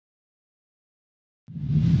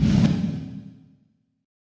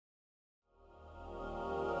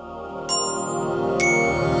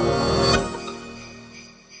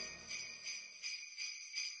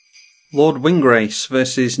Lord Windgrace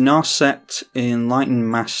versus Narset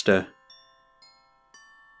Enlightened Master.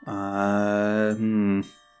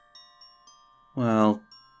 Well,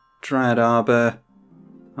 Dryad Arbor,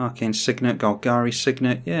 Arcane Signet, Golgari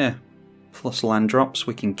Signet, yeah. Plus land drops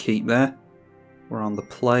we can keep there. We're on the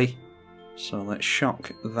play, so let's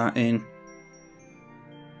shock that in.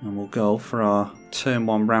 And we'll go for our turn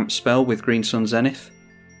 1 ramp spell with Green Sun Zenith.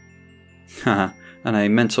 Haha, and a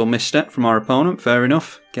mental misstep from our opponent, fair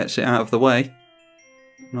enough, gets it out of the way.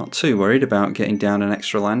 Not too worried about getting down an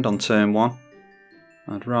extra land on turn 1.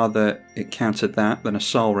 I'd rather it countered that than a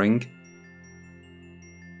Sol Ring.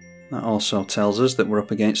 That also tells us that we're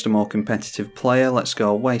up against a more competitive player. Let's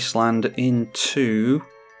go Wasteland into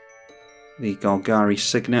the Golgari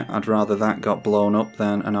Signet. I'd rather that got blown up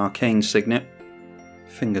than an Arcane Signet.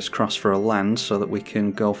 Fingers crossed for a land so that we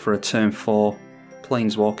can go for a turn 4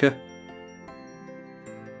 Planeswalker.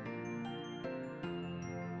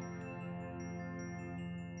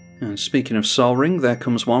 And speaking of Sol Ring, there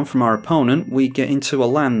comes one from our opponent. We get into a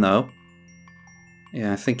land though.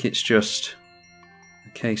 Yeah, I think it's just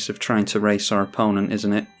a case of trying to race our opponent,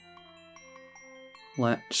 isn't it?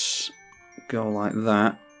 Let's go like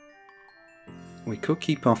that. We could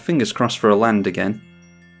keep our fingers crossed for a land again,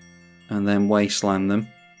 and then wasteland them.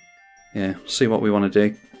 Yeah, see what we want to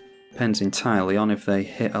do. Depends entirely on if they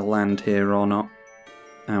hit a land here or not,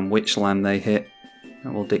 and which land they hit.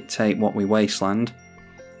 That will dictate what we wasteland.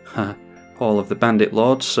 Hall of the Bandit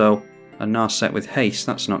Lords, so a Narset with haste,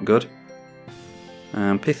 that's not good.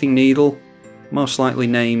 Pithing Needle most likely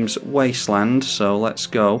names Wasteland, so let's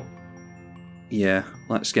go. Yeah,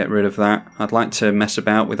 let's get rid of that. I'd like to mess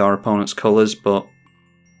about with our opponent's colours, but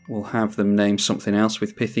we'll have them name something else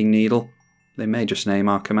with Pithing Needle. They may just name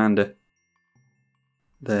our commander.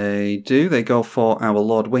 They do, they go for our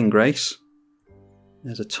Lord Windgrace.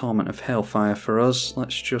 There's a Torment of Hellfire for us.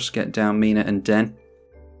 Let's just get down Mina and Den.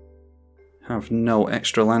 Have no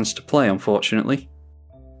extra lands to play, unfortunately.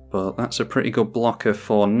 But that's a pretty good blocker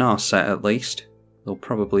for Narset at least. They'll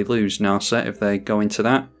probably lose Narset if they go into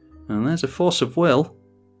that. And there's a Force of Will.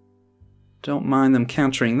 Don't mind them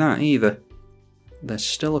countering that either. There's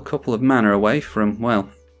still a couple of mana away from, well,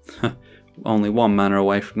 only 1 mana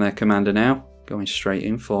away from their commander now. Going straight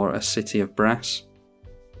in for a City of Brass.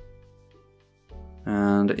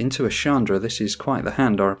 And into a Chandra. This is quite the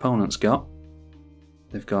hand our opponent's got.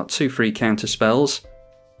 They've got 2 free counter spells,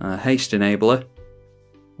 a haste enabler,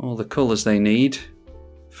 all the colours they need,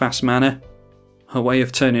 fast mana, a way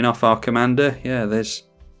of turning off our commander. Yeah, they've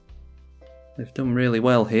done really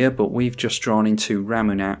well here, but we've just drawn into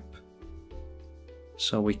Ramunap.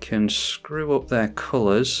 So we can screw up their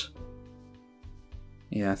colours.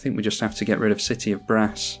 Yeah, I think we just have to get rid of City of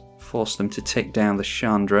Brass, force them to tick down the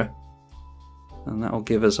Chandra, and that'll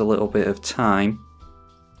give us a little bit of time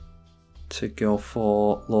to go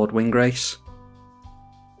for Lord Windgrace.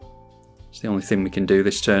 It's the only thing we can do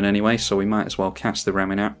this turn anyway, so we might as well cast the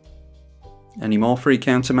Ramunap. Any more free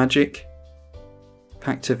counter magic?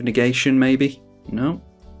 Pact of Negation maybe? No,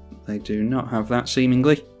 they do not have that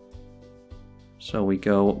seemingly. So we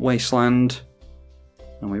go Wasteland,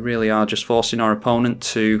 and we really are just forcing our opponent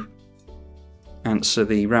to answer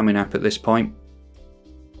the Ramunap at this point.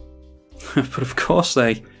 But of course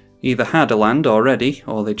they either had a land already,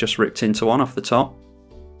 or they just ripped into one off the top.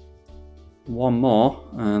 One more,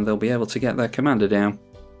 and they'll be able to get their commander down.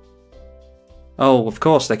 Oh, of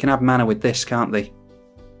course, they can have mana with this, can't they?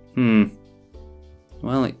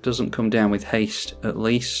 Well, it doesn't come down with haste, at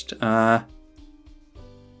least. Yeah,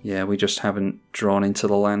 we just haven't drawn into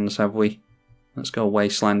the lands, have we? Let's go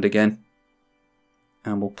Wasteland again.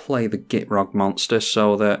 And we'll play the Gitrog monster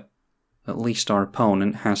so that at least our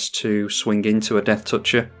opponent has to swing into a Death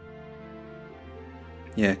Toucher.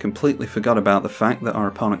 Yeah, completely forgot about the fact that our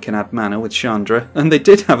opponent can add mana with Chandra, and they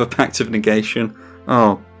did have a Pact of Negation.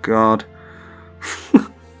 Oh god.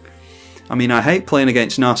 I mean, I hate playing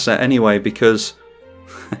against Narset anyway because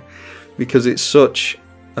it's such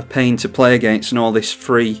a pain to play against and all this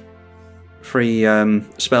free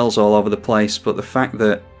spells all over the place, but the fact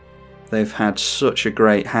that they've had such a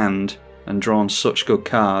great hand and drawn such good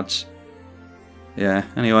cards. Yeah,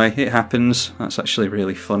 anyway, it happens. That's actually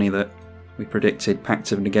really funny that we predicted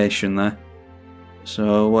Pact of Negation there.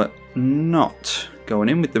 So, not going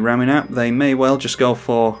in with the Ramunap. They may well just go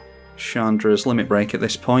for Chandra's Limit Break at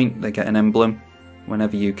this point. They get an emblem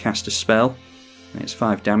whenever you cast a spell. It's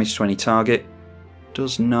 5 damage to any target.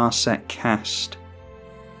 Does Narset cast?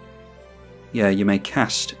 Yeah, you may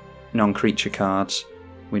cast non-creature cards.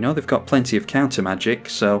 We know they've got plenty of counter magic,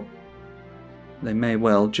 so they may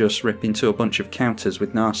well just rip into a bunch of counters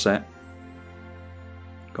with Narset.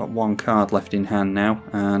 got one card left in hand now,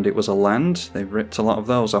 and it was a land. They've ripped a lot of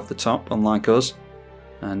those off the top, unlike us.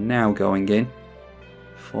 And now going in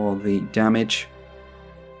for the damage.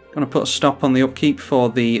 Going to put a stop on the upkeep for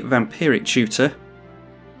the Vampiric Tutor.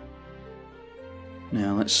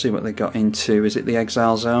 Now let's see what they got into. Is it the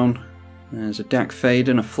Exile Zone? There's a Dak Fade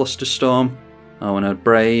and a Flusterstorm. Oh, and a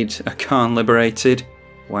Braid, a Karn Liberated.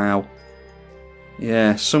 Wow.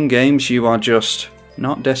 Yeah, some games you are just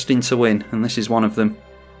not destined to win, and this is one of them.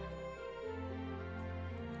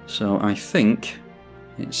 So I think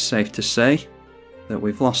it's safe to say that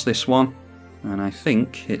we've lost this one, and I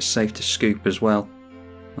think it's safe to scoop as well.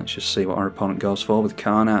 Let's just see what our opponent goes for with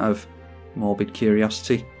Karn out of morbid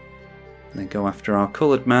curiosity. They go after our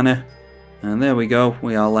coloured mana, and there we go,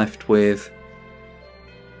 we are left with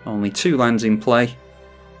only 2 lands in play.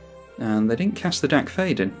 And they didn't cast the Dak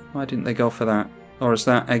Faden. Why didn't they go for that? Or is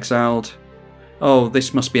that exiled? Oh,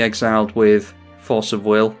 this must be exiled with Force of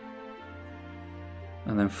Will.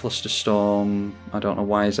 And then Flusterstorm, I don't know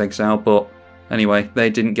why is exiled, but anyway, they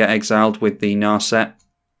didn't get exiled with the Narset.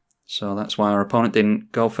 So that's why our opponent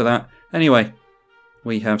didn't go for that. Anyway,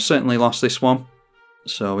 we have certainly lost this one.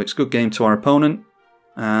 So it's a good game to our opponent.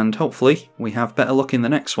 And hopefully we have better luck in the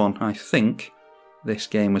next one. I think this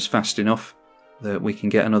game was fast enough that we can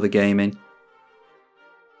get another game in.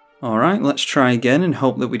 Alright, let's try again and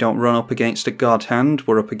hope that we don't run up against a God hand.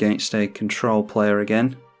 We're up against a control player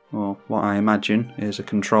again. Or what I imagine is a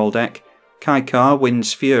control deck. Kykar,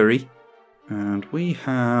 Wind's Fury. And we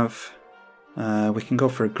have... we can go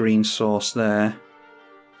for a green source there.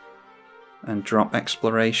 And drop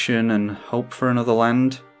Exploration and hope for another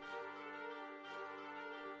land.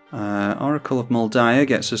 Oracle of Muldiah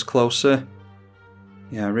gets us closer.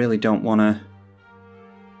 Yeah, I really don't want to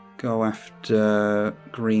go after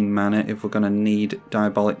green mana if we're going to need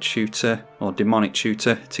Diabolic Tutor or Demonic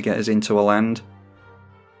Tutor to get us into a land.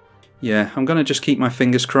 Yeah, I'm going to just keep my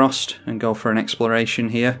fingers crossed and go for an Exploration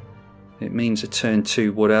here. It means a turn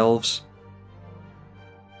 2 Wood Elves.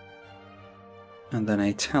 And then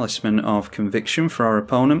a Talisman of Conviction for our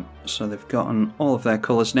opponent. So they've gotten all of their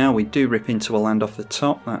colours now. We do rip into a land off the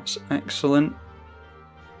top. That's excellent.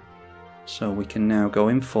 So we can now go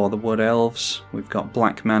in for the Wood Elves. We've got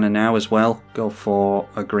black mana now as well. Go for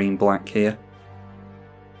a green-black here.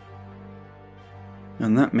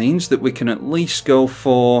 And that means that we can at least go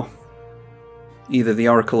for either the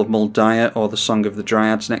Oracle of Muldiah or the Song of the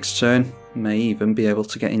Dryads next turn. May even be able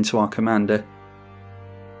to get into our commander.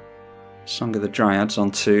 Song of the Dryads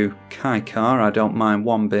onto Kykar, I don't mind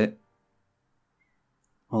one bit.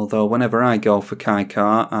 Although whenever I go for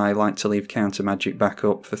Kykar, I like to leave counter magic back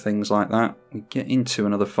up for things like that. We get into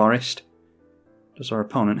another forest. Does our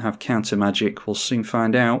opponent have counter magic? We'll soon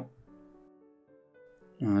find out.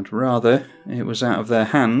 I'd rather it was out of their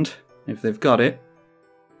hand, if they've got it.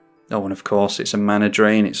 Oh, and of course it's a mana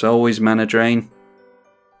drain. It's always mana drain.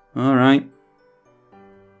 Alright.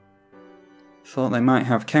 Thought they might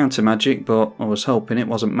have counter magic, but I was hoping it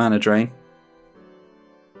wasn't mana drain.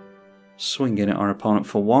 Swinging at our opponent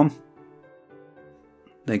for 1.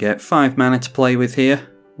 They get 5 mana to play with here.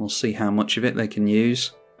 We'll see how much of it they can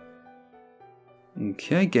use.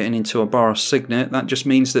 Okay, getting into a Boros Signet. That just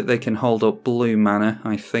means that they can hold up blue mana,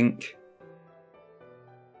 I think.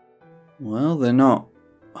 Well, they're not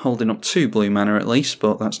holding up 2 blue mana at least,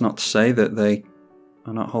 but that's not to say that they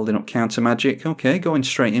are not holding up counter magic. Okay, going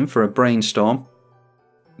straight in for a Brainstorm.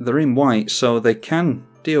 They're in white, so they can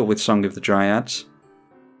deal with Song of the Dryads.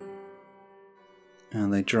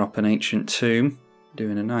 And they drop an Ancient Tomb,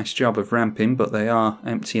 doing a nice job of ramping, but they are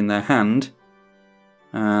emptying their hand.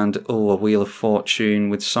 And, oh, a Wheel of Fortune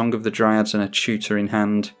with Song of the Dryads and a Tutor in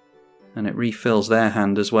hand. And it refills their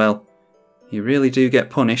hand as well. You really do get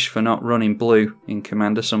punished for not running blue in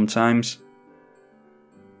Commander sometimes.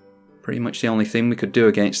 Pretty much the only thing we could do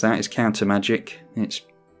against that is counter magic. It's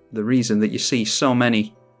the reason that you see so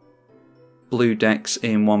many blue decks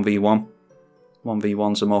in 1v1.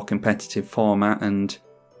 1v1's a more competitive format, and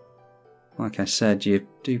like I said, you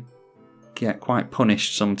do get quite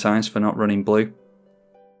punished sometimes for not running blue.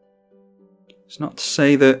 It's not to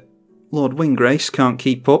say that Lord Windgrace can't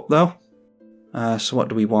keep up though. So what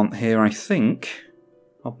do we want here? I think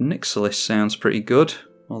Obnixilis sounds pretty good.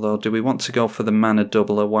 Although, do we want to go for the mana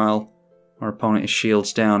doubler while our opponent is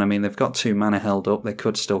shields down? I mean, they've got 2 mana held up. They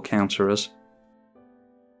could still counter us.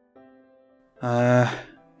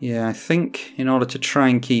 Yeah, I think in order to try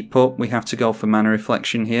and keep up, we have to go for Mana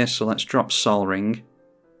Reflection here. So let's drop Sol Ring.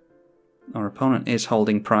 Our opponent is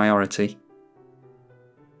holding priority.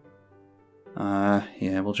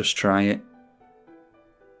 Yeah, we'll just try it.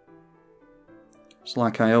 It's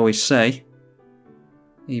like I always say,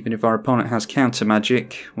 Even if our opponent has counter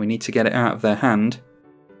magic, we need to get it out of their hand.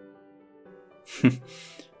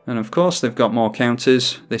 And of course they've got more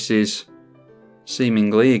counters. This is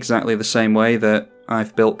seemingly exactly the same way that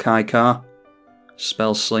I've built Kykar.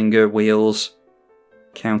 Spell Slinger, wheels,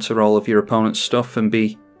 counter all of your opponent's stuff and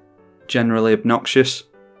be generally obnoxious.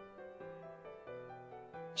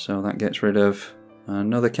 So that gets rid of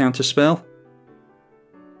another counter spell.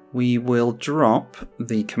 We will drop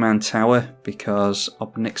the command tower because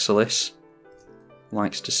Obnixilis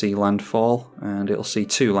likes to see landfall, and it'll see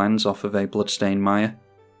 2 lands off of a Bloodstained Mire.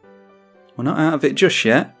 We're not out of it just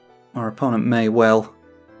yet. Our opponent may well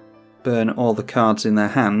burn all the cards in their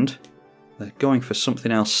hand. They're going for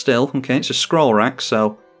something else still. Okay, it's a scroll rack,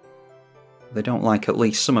 so they don't like at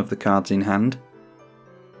least some of the cards in hand.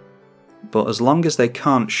 But as long as they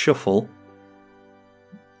can't shuffle,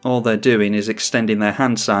 all they're doing is extending their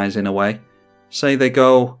hand size in a way. Say they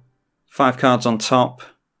go 5 cards on top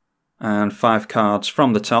and 5 cards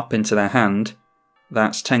from the top into their hand.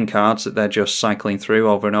 That's 10 cards that they're just cycling through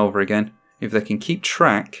over and over again. If they can keep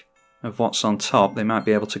track of what's on top, they might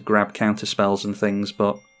be able to grab counter spells and things,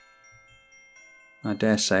 but I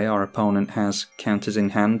dare say our opponent has counters in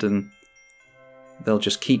hand and they'll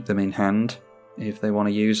just keep them in hand if they want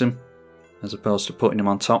to use them, as opposed to putting them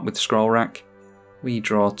on top with Scroll Rack. We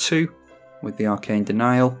draw 2 with the Arcane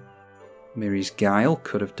Denial. Miri's Guile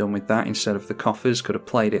could have done with that instead of the coffers, could have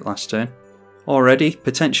played it last turn. Already,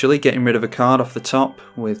 potentially getting rid of a card off the top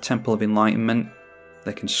with Temple of Enlightenment.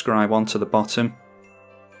 They can scribe onto the bottom.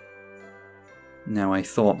 Now a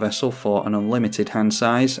Thought Vessel for an unlimited hand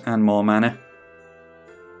size and more mana.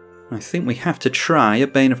 I think we have to try a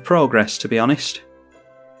Bane of Progress, to be honest.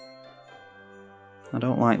 I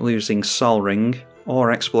don't like losing Sol Ring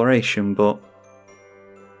or Exploration, but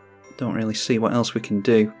don't really see what else we can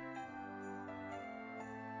do.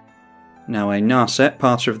 Now a Narset,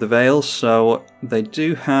 Parter of the Veils, so they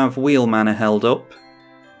do have wheel mana held up,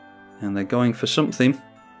 and they're going for something.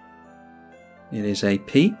 It is a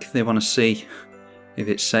peak. They want to see if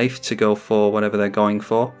it's safe to go for whatever they're going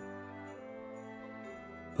for.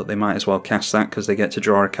 But they might as well cast that because they get to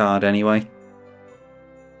draw a card anyway.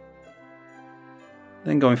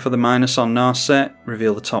 Then going for the minus on Narset,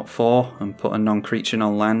 reveal the top 4 and put a non-creature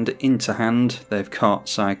non-land into hand. They've got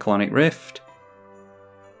Cyclonic Rift.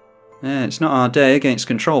 It's not our day against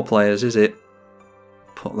control players, is it?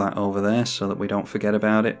 Put that over there so that we don't forget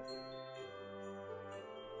about it.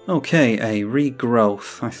 Okay, a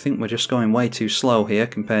Regrowth. I think we're just going way too slow here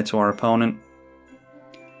compared to our opponent.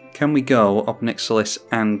 Can we go Obnixilis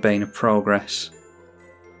and Bane of Progress?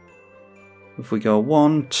 If we go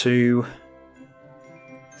 1, 2,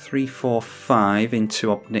 3, 4, 5 into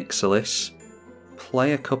Obnixilis,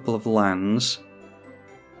 play a couple of lands,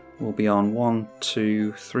 we'll be on 1,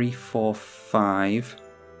 2, 3, 4, 5,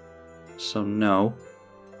 so no.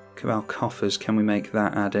 Cabal Coffers, can we make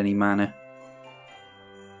that add any mana?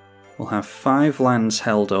 We'll have 5 lands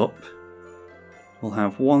held up. We'll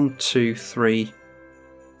have 1, 2, 3,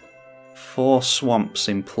 4 swamps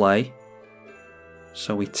in play.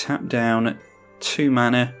 So we tap down 2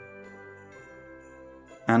 mana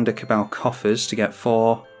and a Cabal Coffers to get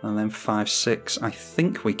 4, and then 5, 6. I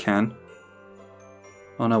think we can.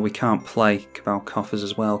 Oh no, we can't play Cabal Coffers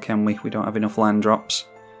as well, can we? We don't have enough land drops.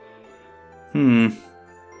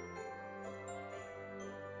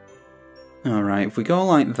 Alright, if we go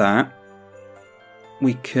like that,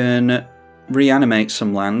 we can reanimate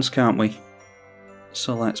some lands, can't we?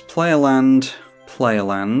 So let's play a land, play a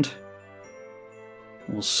land.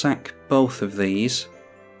 We'll sack both of these.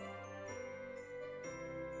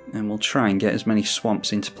 And we'll try and get as many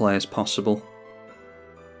swamps into play as possible.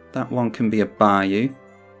 That one can be a Bayou.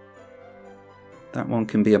 That one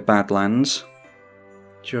can be a Badlands.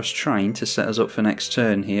 Just trying to set us up for next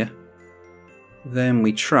turn here. Then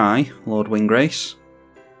we try Lord Windgrace.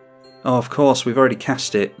 Oh, of course, we've already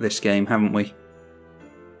cast it this game, haven't we?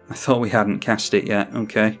 I thought we hadn't cast it yet.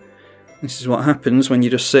 Okay. This is what happens when you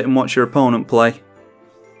just sit and watch your opponent play.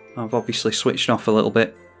 I've obviously switched off a little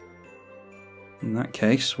bit. In that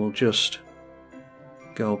case, we'll just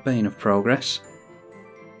go Bane of Progress.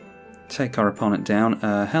 Take our opponent down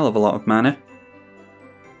a hell of a lot of mana.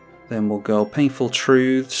 Then we'll go Painful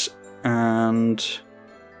Truths and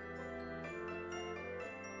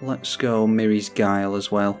let's go Miri's Guile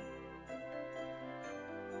as well.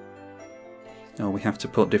 Oh, we have to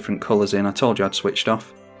put different colours in. I told you I'd switched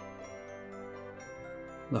off.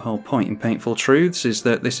 The whole point in Painful Truths is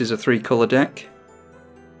that this is a 3-colour deck.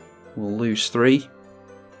 We'll lose 3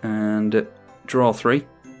 and draw 3.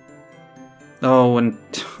 Oh, and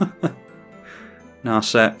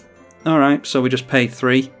Narset. Alright, so we just pay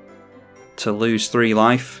 3 to lose 3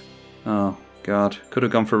 life. Oh god, could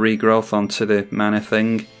have gone for regrowth onto the mana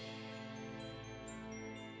thing.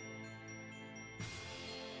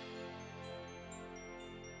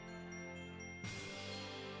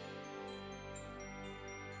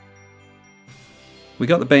 We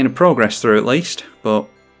got the Bane of Progress through at least, but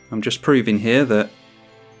I'm just proving here that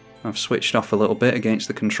I've switched off a little bit against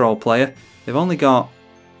the control player. They've only got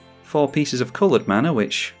 4 pieces of coloured mana,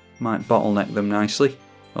 which might bottleneck them nicely.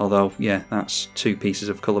 Although, yeah, that's 2 pieces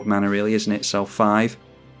of coloured mana really, isn't it? So 5.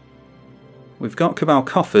 We've got Cabal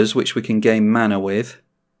Coffers, which we can gain mana with.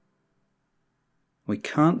 We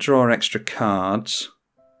can't draw extra cards.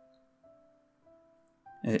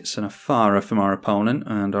 It's an Afara from our opponent,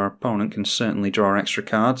 and our opponent can certainly draw extra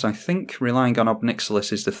cards. I think relying on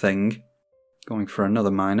Obnixilis is the thing. Going for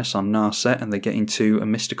another minus on Narset, and they get into a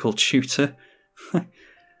Mystical Tutor.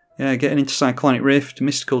 Yeah, getting into Cyclonic Rift,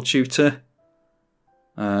 Mystical Tutor.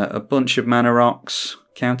 A bunch of Mana Rocks,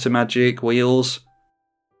 Counter Magic, Wheels.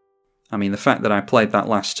 I mean, the fact that I played that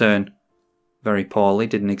last turn very poorly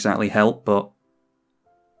didn't exactly help, but...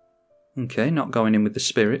 Okay, not going in with the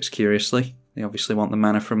Spirits, curiously. They obviously want the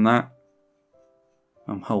mana from that.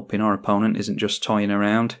 I'm hoping our opponent isn't just toying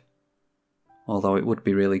around. Although it would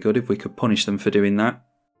be really good if we could punish them for doing that.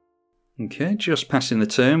 Okay, just passing the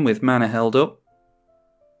turn with mana held up.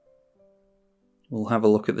 We'll have a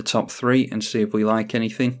look at the top 3 and see if we like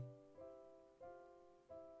anything.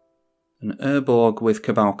 An Urborg with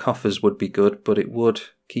Cabal Coffers would be good, but it would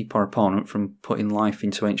keep our opponent from putting life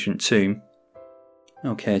into Ancient Tomb.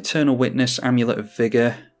 Okay, Eternal Witness, Amulet of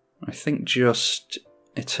Vigour. I think just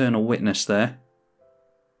Eternal Witness there.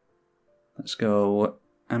 Let's go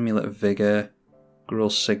Amulet of Vigour,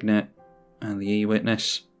 Gruul's Signet, and the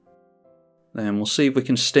E-Witness. Then we'll see if we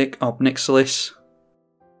can stick Obnixilis.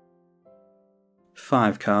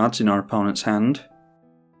 5 cards in our opponent's hand.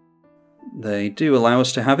 They do allow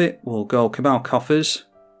us to have it. We'll go Cabal Coffers.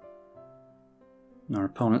 Our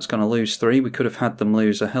opponent's going to lose 3. We could have had them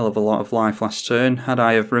lose a hell of a lot of life last turn. Had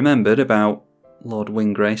I have remembered about Lord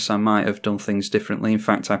Windgrace, I might have done things differently. In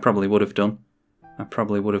fact, I probably would have done. I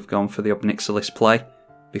probably would have gone for the Obnixilis play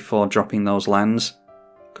before dropping those lands.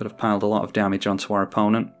 Could have piled a lot of damage onto our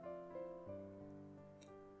opponent.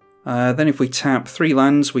 Then if we tap 3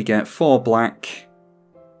 lands, we get 4 black,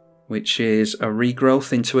 which is a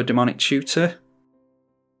regrowth into a Demonic Tutor.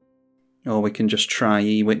 Or we can just try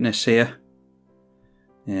E-Witness here.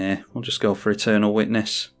 Yeah, we'll just go for Eternal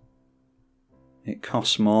Witness. It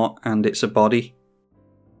costs more, and it's a body.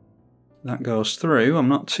 That goes through. I'm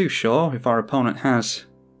not too sure if our opponent has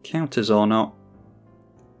counters or not.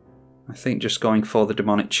 I think just going for the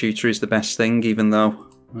Demonic Tutor is the best thing, even though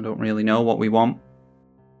I don't really know what we want.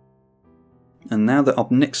 And now that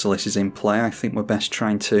Obnixilis is in play, I think we're best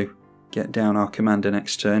trying to get down our commander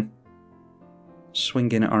next turn.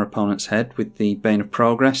 Swinging at our opponent's head with the Bane of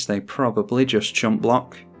Progress, they probably just chump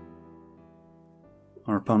block.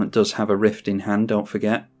 Our opponent does have a Rift in hand, don't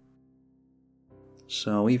forget.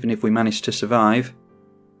 So even if we manage to survive,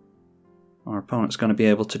 our opponent's going to be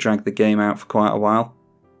able to drag the game out for quite a while.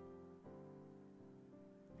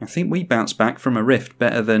 I think we bounce back from a Rift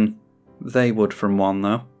better than they would from one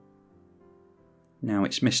though. Now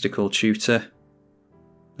it's Mystical Tutor.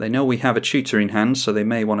 They know we have a Tutor in hand, so they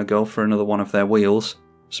may want to go for another one of their wheels,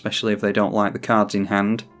 especially if they don't like the cards in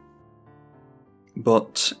hand.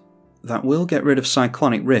 But that will get rid of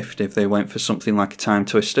Cyclonic Rift if they went for something like a Time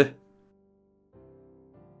Twister.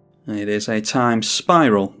 It is a Time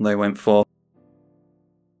Spiral they went for.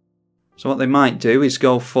 So what they might do is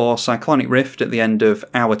go for Cyclonic Rift at the end of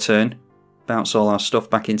our turn, bounce all our stuff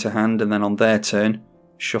back into hand, and then on their turn,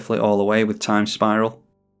 shuffle it all away with Time Spiral.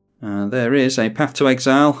 There is a Path to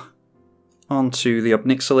Exile onto the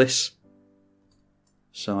Obnixilis.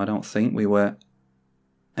 So I don't think we were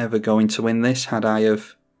ever going to win this had I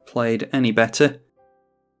have played any better.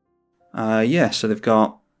 Yeah, so they've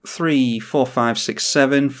got 3, 4, 5, 6,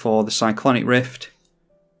 7 for the Cyclonic Rift.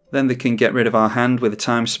 Then they can get rid of our hand with a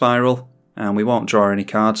Time Spiral, and we won't draw any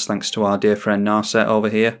cards thanks to our dear friend Narset over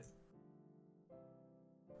here.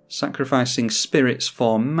 Sacrificing Spirits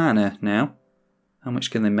for mana now. How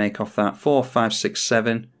much can they make off that? 4, 5, 6,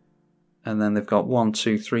 7. And then they've got 1,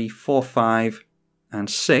 2, 3, 4, 5, and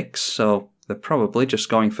 6. So they're probably just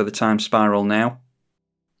going for the Time Spiral now.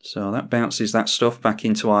 So that bounces that stuff back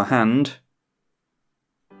into our hand.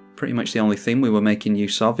 Pretty much the only thing we were making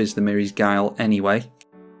use of is the Mirri's Guile anyway.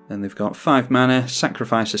 Then they've got 5 mana,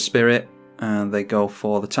 sacrifice a spirit, and they go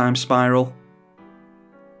for the Time Spiral.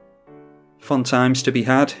 Fun times to be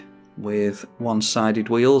had with one-sided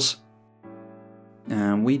wheels.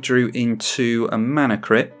 And we drew into a Mana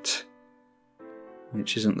Crypt,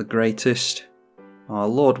 which isn't the greatest. Our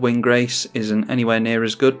Lord Windgrace isn't anywhere near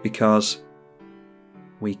as good because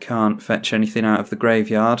we can't fetch anything out of the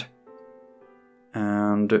graveyard,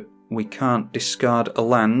 and we can't discard a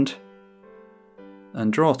land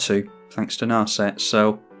and draw 2 thanks to Narset,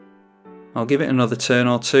 so I'll give it another turn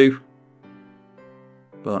or 2,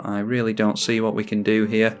 but I really don't see what we can do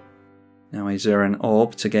here. Now is there an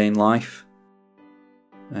orb to gain life?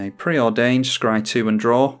 A preordained, scry 2 and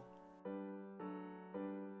draw.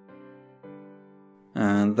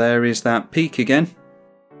 And there is that peak again.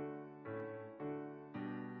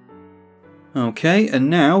 Okay, and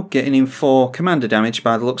now getting in for commander damage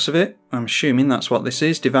by the looks of it. I'm assuming that's what this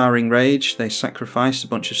is. Devouring Rage. They sacrificed a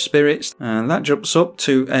bunch of spirits. And that jumps up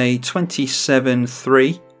to a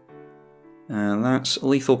 27-3. And that's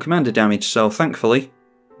lethal commander damage. So thankfully,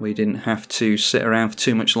 we didn't have to sit around for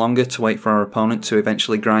too much longer to wait for our opponent to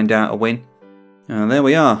eventually grind out a win. And there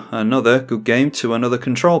we are. Another good game to another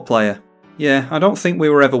control player. Yeah, I don't think we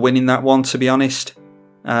were ever winning that one, to be honest.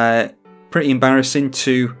 Pretty embarrassing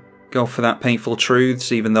to go for that painful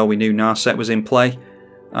truths, even though we knew Narset was in play.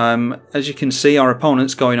 As you can see, our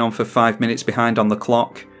opponent's going on for 5 minutes behind on the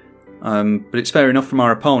clock. But it's fair enough from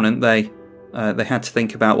our opponent. They had to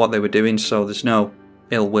think about what they were doing, so there's no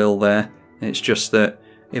ill will there. It's just that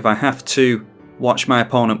if I have to watch my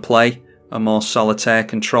opponent play a more solitaire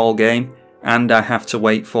control game, and I have to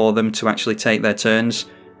wait for them to actually take their turns,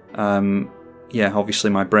 yeah, obviously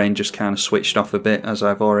my brain just kind of switched off a bit, as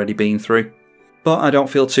I've already been through. But I don't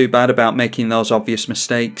feel too bad about making those obvious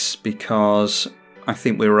mistakes, because I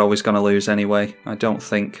think we were always going to lose anyway. I don't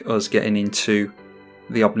think us getting into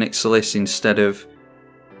the Obnixilis instead of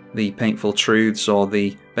the Painful Truths or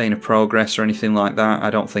the Bane of Progress or anything like that, I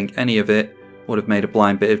don't think any of it would have made a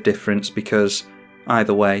blind bit of difference, because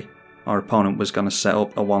either way our opponent was going to set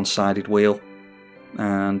up a one-sided wheel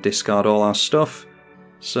and discard all our stuff.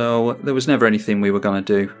 So there was never anything we were going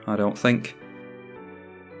to do, I don't think.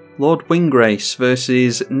 Lord Windgrace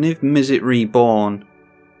versus Mizzet Reborn.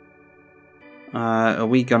 Are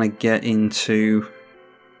we going to get into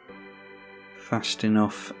fast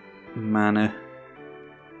enough mana?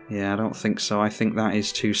 Yeah, I don't think so. I think that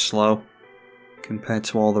is too slow compared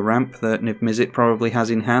to all the ramp that Mizzet probably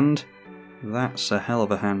has in hand. That's a hell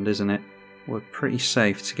of a hand, isn't it? We're pretty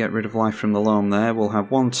safe to get rid of Life from the Loam there. We'll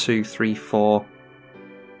have 1, 2, 3, 4,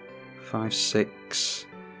 5, 6.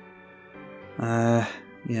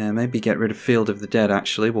 Yeah, maybe get rid of Field of the Dead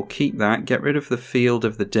actually. We'll keep that, get rid of the Field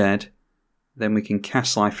of the Dead. Then we can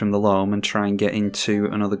cast Life from the Loam and try and get into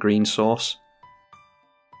another green source.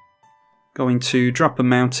 Going to drop a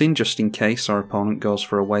mountain just in case our opponent goes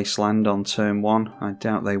for a wasteland on turn 1. I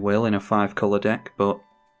doubt they will in a 5-colour deck, but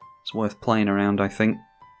it's worth playing around, I think.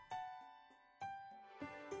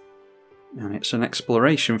 And it's an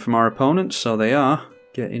exploration from our opponent, so they are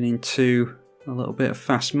getting into a little bit of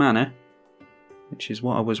fast mana, which is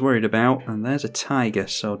what I was worried about. And there's a tiger,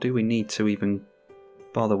 so do we need to even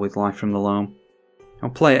bother with Life from the Loam? I'll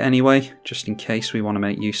play it anyway, just in case we want to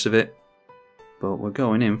make use of it. But we're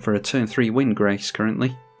going in for a turn 3 Windgrace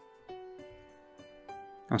currently.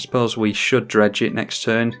 I suppose we should dredge it next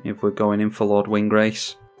turn if we're going in for Lord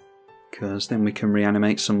Windgrace, because then we can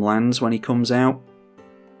reanimate some lands when he comes out.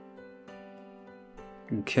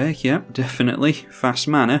 Okay, yep, definitely. Fast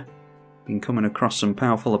mana. Been coming across some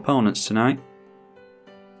powerful opponents tonight.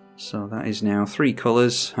 So that is now 3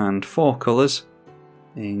 colours and 4 colours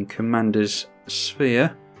in Commander's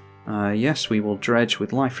Sphere. Yes, we will dredge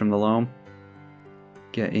with Life from the Loam.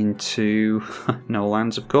 Get into no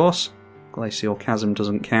lands, of course. Glacial Chasm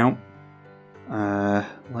doesn't count.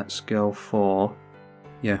 Let's go for...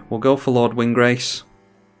 yeah, we'll go for Lord Windgrace.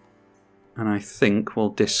 And I think we'll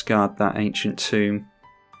discard that Ancient Tomb.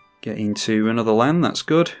 Get into another land, that's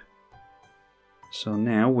good. So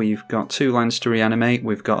now we've got 2 lands to reanimate.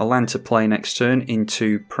 We've got a land to play next turn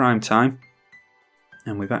into Prime Time.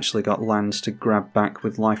 And we've actually got lands to grab back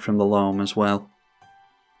with Life from the Loam as well.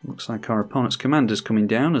 Looks like our opponent's commander's coming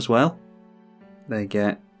down as well. They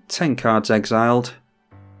get 10 cards exiled.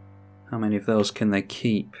 How many of those can they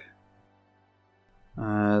keep?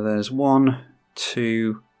 There's 1,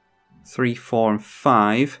 2, 3, 4 and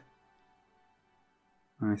 5.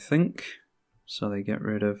 I think. So they get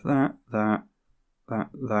rid of that, that,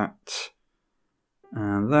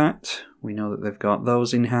 and that. We know that they've got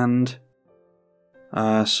those in hand.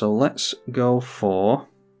 So let's go for...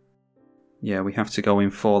 yeah, we have to go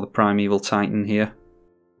in for the Primeval Titan here.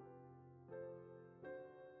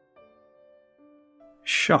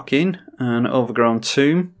 Shocking, an Overgrown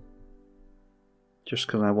Tomb. Just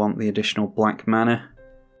because I want the additional black mana.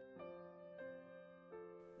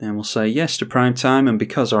 Then we'll say yes to prime time, and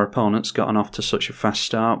because our opponent's gotten off to such a fast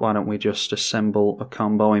start, why don't we just assemble a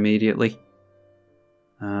combo immediately?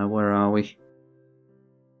 Where are we?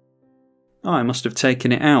 Oh, I must have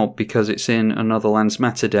taken it out because it's in another Lands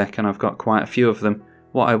Matter deck and I've got quite a few of them.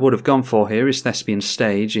 What I would have gone for here is Thespian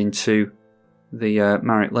Stage into the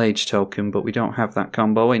Marit Lage token, but we don't have that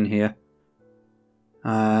combo in here.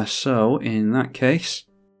 So, in that case,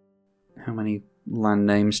 how many land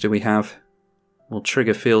names do we have? We'll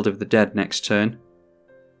trigger Field of the Dead next turn.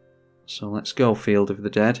 So let's go Field of the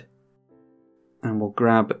Dead. And we'll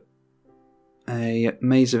grab a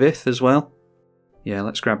Maze of Ith as well. Yeah,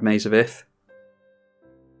 let's grab Maze of Ith.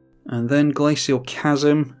 And then Glacial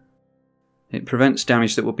Chasm. It prevents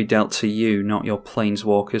damage that will be dealt to you, not your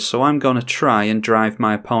Planeswalkers. So I'm going to try and drive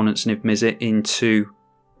my opponent's Mizzet into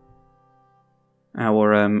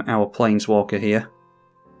our Planeswalker here.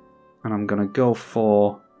 And I'm going to go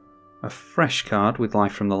for a fresh card with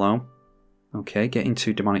Life from the Loam. Okay, get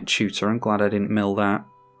into Demonic Tutor. I'm glad I didn't mill that.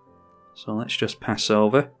 So let's just pass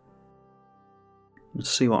over. Let's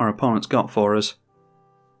see what our opponent's got for us.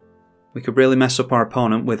 We could really mess up our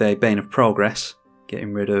opponent with a Bane of Progress,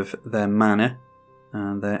 getting rid of their mana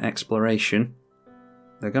and their exploration.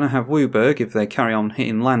 They're going to have Wooburg if they carry on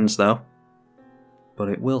hitting lands though, but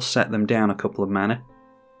it will set them down a couple of mana.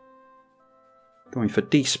 Going for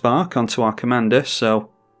D-Spark onto our commander, so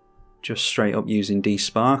just straight up using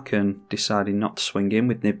D-Spark and deciding not to swing in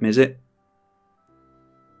with Niv-Mizzet.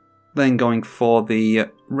 Then going for the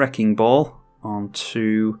Wrecking Ball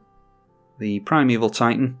onto the Primeval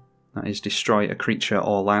Titan, that is destroy a creature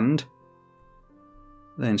or land.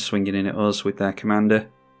 Then swinging in at us with their commander.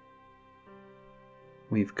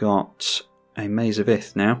 We've got a Maze of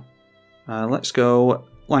Ith now. Let's go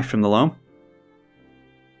Life from the Loam.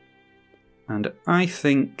 And I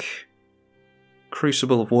think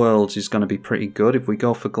Crucible of Worlds is going to be pretty good. If we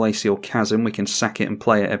go for Glacial Chasm, we can sack it and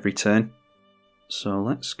play it every turn. So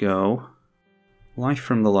let's go Life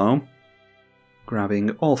from the Loam,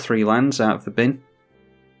 grabbing all 3 lands out of the bin.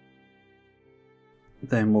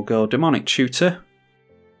 Then we'll go Demonic Tutor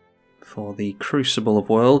for the Crucible of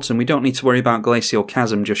Worlds, and we don't need to worry about Glacial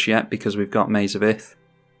Chasm just yet because we've got Maze of Ith.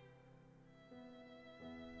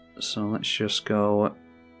 So let's just go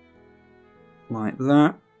like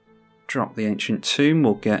that. Drop the Ancient Tomb,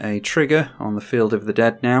 we'll get a trigger on the Field of the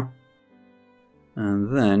Dead now.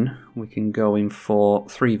 And then we can go in for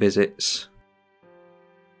 3 visits.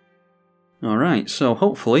 Alright, so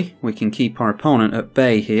hopefully we can keep our opponent at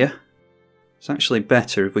bay here. It's actually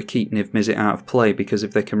better if we keep Niv-Mizzet out of play, because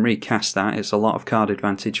if they can recast that, it's a lot of card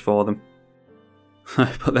advantage for them.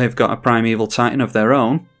 But they've got a Primeval Titan of their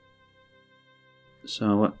own.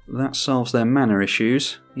 So that solves their mana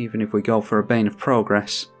issues, even if we go for a Bane of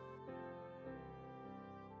Progress.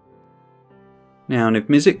 Now,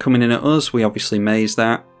 Niv-Mizzet coming in at us, we obviously maze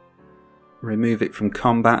that. Remove it from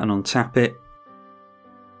combat and untap it.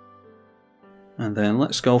 And then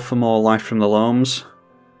let's go for more Life from the Loams.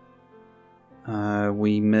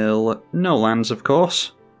 We mill no lands, of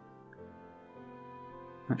course.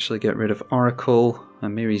 Actually get rid of Oracle,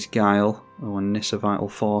 Amiri's Guile, and Nissa Vital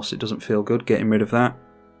Force. It doesn't feel good getting rid of that.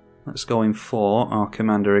 Let's go in for our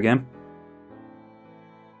commander again.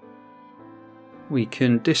 We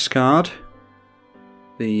can discard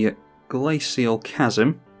the Glacial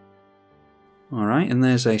Chasm. Alright, and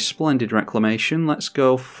there's a splendid Reclamation. Let's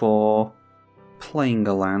go for playing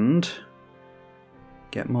a land.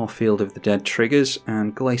 Get more Field of the Dead triggers,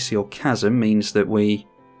 and Glacial Chasm means that we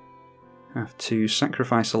have to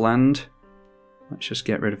sacrifice a land. Let's just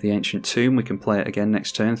get rid of the Ancient Tomb. We can play it again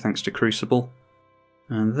next turn thanks to Crucible.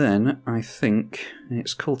 And then I think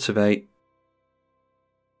it's Cultivate.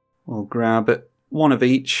 We'll grab 1 of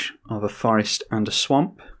each of a Forest and a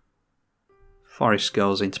Swamp. Forest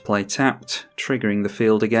goes into play tapped, triggering the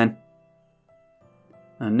field again.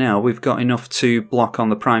 And now we've got enough to block on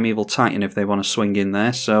the Primeval Titan if they want to swing in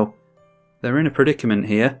there, so they're in a predicament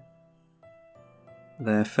here.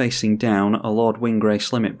 They're facing down a Lord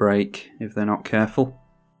Windgrace Limit Break if they're not careful,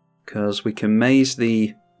 because we can maze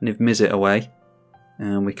the Niv-Mizzet away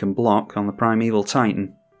and we can block on the Primeval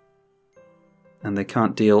Titan. And they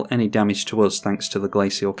can't deal any damage to us thanks to the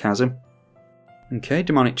Glacial Chasm. Okay,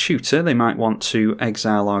 Demonic Tutor, they might want to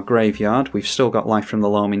exile our graveyard. We've still got Life from the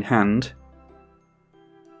Loam in hand,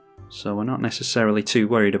 so we're not necessarily too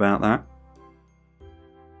worried about that.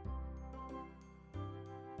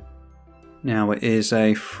 Now it is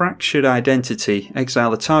a Fractured Identity.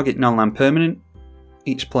 Exile a target non-land permanent.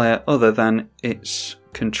 Each player other than its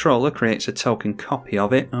controller creates a token copy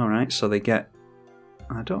of it. Alright, so they get...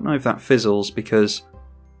 I don't know if that fizzles because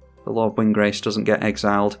the Lord Windgrace doesn't get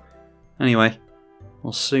exiled. Anyway,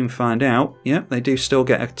 We'll soon find out. Yep, they do still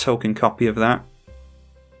get a token copy of that.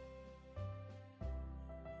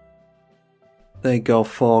 They go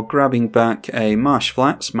for grabbing back a Marsh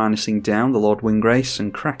Flats, minusing down the Lord Windgrace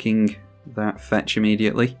and cracking that fetch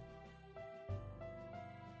immediately.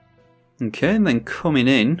 Okay, and then coming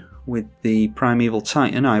in with the Primeval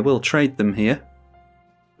Titan, I will trade them here.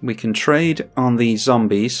 We can trade on the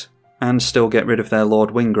zombies and still get rid of their Lord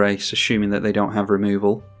Windgrace, assuming that they don't have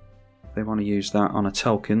removal. If they want to use that on a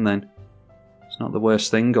token, then it's not the worst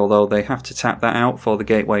thing, although they have to tap that out for the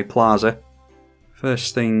Gateway Plaza.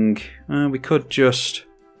 First thing, we could just...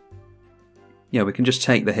 yeah, we can just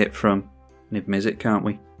take the hit from Mizzet, can't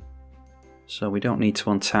we? So we don't need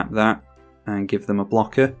to untap that and give them a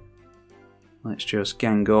blocker. Let's just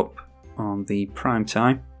gang up on the prime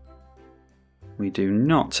time. We do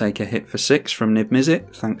not take a hit for 6 from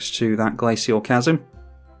Mizzet, thanks to that Glacial Chasm.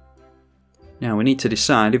 Now we need to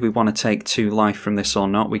decide if we want to take 2 life from this or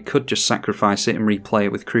not. We could just sacrifice it and replay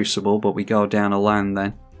it with Crucible, but we go down a land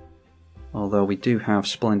then. Although we do have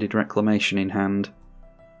Splendid Reclamation in hand.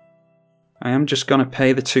 I am just going to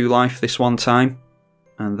pay the 2 life this one time,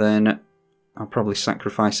 and then I'll probably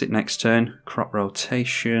sacrifice it next turn. Crop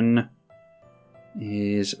rotation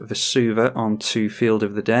is Vesuva onto Field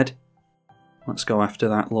of the Dead. Let's go after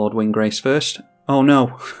that Lord Windgrace first. Oh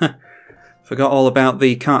no! Forgot all about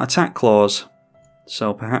the can't attack clause.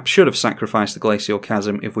 So perhaps should have sacrificed the Glacial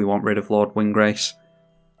Chasm if we want rid of Lord Windgrace.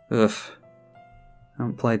 Ugh.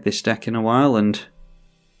 Haven't played this deck in a while, and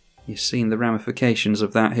you've seen the ramifications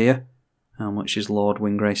of that here. How much is Lord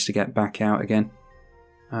Windgrace to get back out again?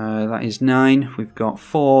 That is 9. We've got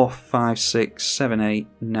 4, 5, 6, 7, 8,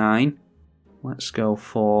 9. Let's go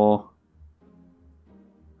for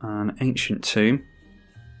an Ancient Tomb.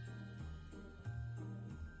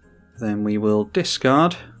 Then we will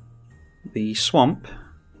discard the Swamp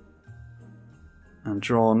and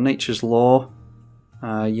draw Nature's Law.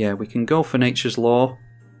 Yeah, we can go for Nature's Law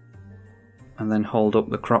and then hold up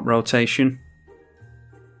the crop rotation.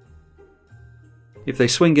 If they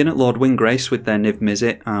swing in at Lord Windgrace with their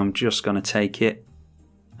Mizzet, I'm just going to take it,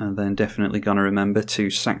 and then definitely going to remember to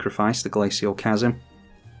sacrifice the Glacial Chasm.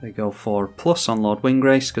 They go for a plus on Lord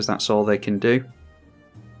Windgrace because that's all they can do.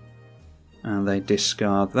 And they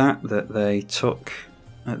discard that they took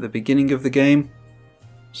at the beginning of the game.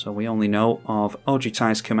 So we only know of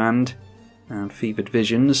Ojutai's Command and Fevered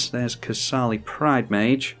Visions. There's Kasali Pride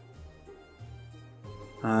Mage.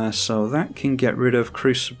 So that can get rid of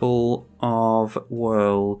Crucible of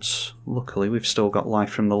Worlds. Luckily we've still got life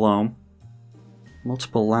from the loam.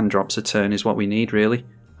 Multiple land drops a turn is what we need really.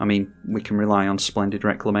 I mean, we can rely on Splendid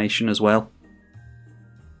Reclamation as well.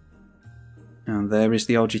 And there is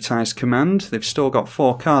the Ojutai's Command. They've still got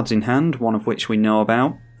 4 cards in hand, one of which we know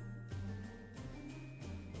about.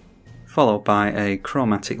 Followed by a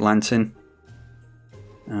Chromatic Lantern.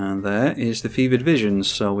 And there is the Fevered Visions,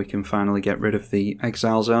 so we can finally get rid of the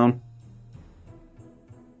Exile Zone.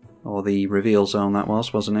 Or the Reveal Zone that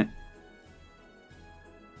was, wasn't it?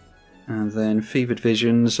 And then Fevered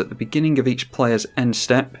Visions at the beginning of each player's end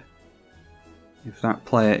step. If that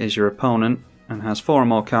player is your opponent and has 4 or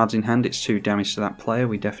more cards in hand, it's 2 damage to that player.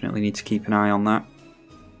 We definitely need to keep an eye on that.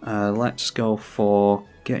 Let's go for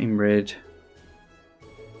getting rid...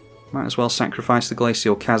 Might as well sacrifice the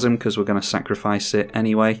Glacial Chasm because we're going to sacrifice it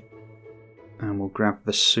anyway. And we'll grab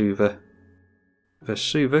Vesuva.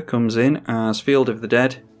 Vesuva comes in as Field of the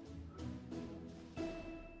Dead.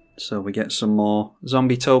 So we get some more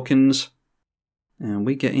zombie tokens. And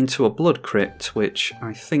we get into a Blood Crypt, which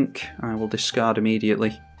I think I will discard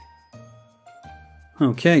immediately.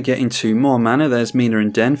 Okay, get into more mana. There's Mina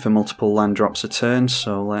and Den for multiple land drops a turn,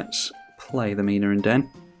 so let's play the Mina and Den.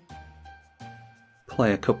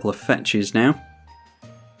 Play a couple of fetches now.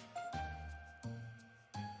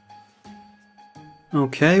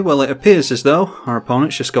 Okay, well it appears as though our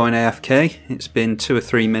opponent's just going AFK. It's been 2 or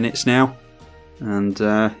 3 minutes now. And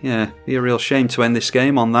yeah, be a real shame to end this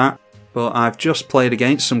game on that. But I've just played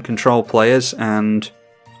against some control players, and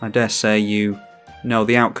I dare say you know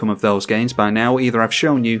the outcome of those games by now. Either I've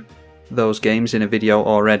shown you those games in a video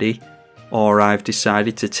already, or I've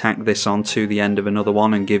decided to tack this on to the end of another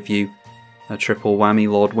one and give you a triple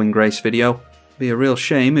whammy Lord Windgrace video. Be a real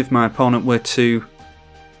shame if my opponent were to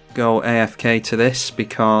go AFK to this,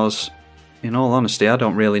 because in all honesty I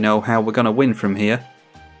don't really know how we're going to win from here.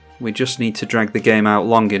 We just need to drag the game out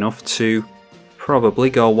long enough to probably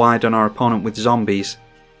go wide on our opponent with zombies.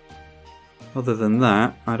 Other than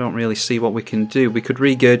that, I don't really see what we can do. We could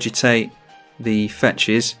regurgitate the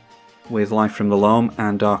fetches with Life from the Loam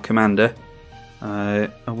and our commander. Are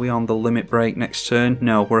we on the limit break next turn?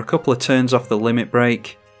 No, we're a couple of turns off the limit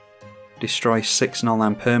break. destroy 6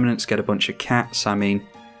 non-land permanents, get a bunch of cats. I mean,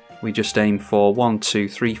 we just aim for 1, 2,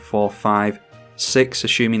 3, 4, 5, 6,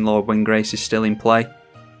 assuming Lord Windgrace is still in play.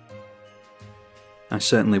 I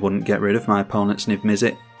certainly wouldn't get rid of my opponent's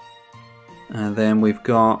Mizzet. And then we've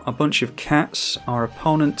got a bunch of cats. Our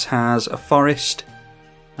opponent has a forest.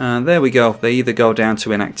 And there we go. They either go down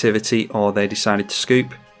to inactivity or they decided to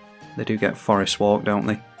scoop. They do get forest walk, don't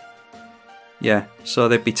they? Yeah, so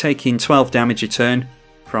they'd be taking 12 damage a turn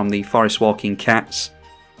from the forest walking cats.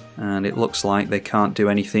 And it looks like they can't do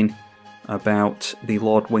anything about the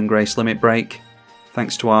Lord Windgrace limit break.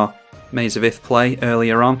 Thanks to our Maze of Ith play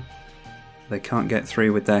earlier on. They can't get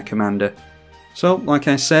through with their commander. So, like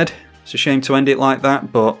I said, it's a shame to end it like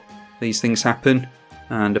that, but these things happen.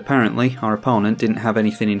 And apparently our opponent didn't have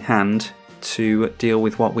anything in hand to deal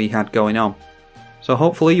with what we had going on. So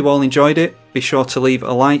hopefully you all enjoyed it. Be sure to leave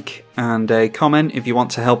a like and a comment if you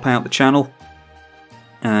want to help out the channel.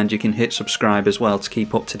 And you can hit subscribe as well to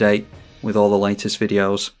keep up to date with all the latest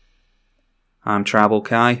videos. I'm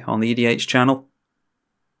tribalkai on the EDH channel.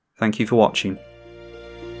 Thank you for watching.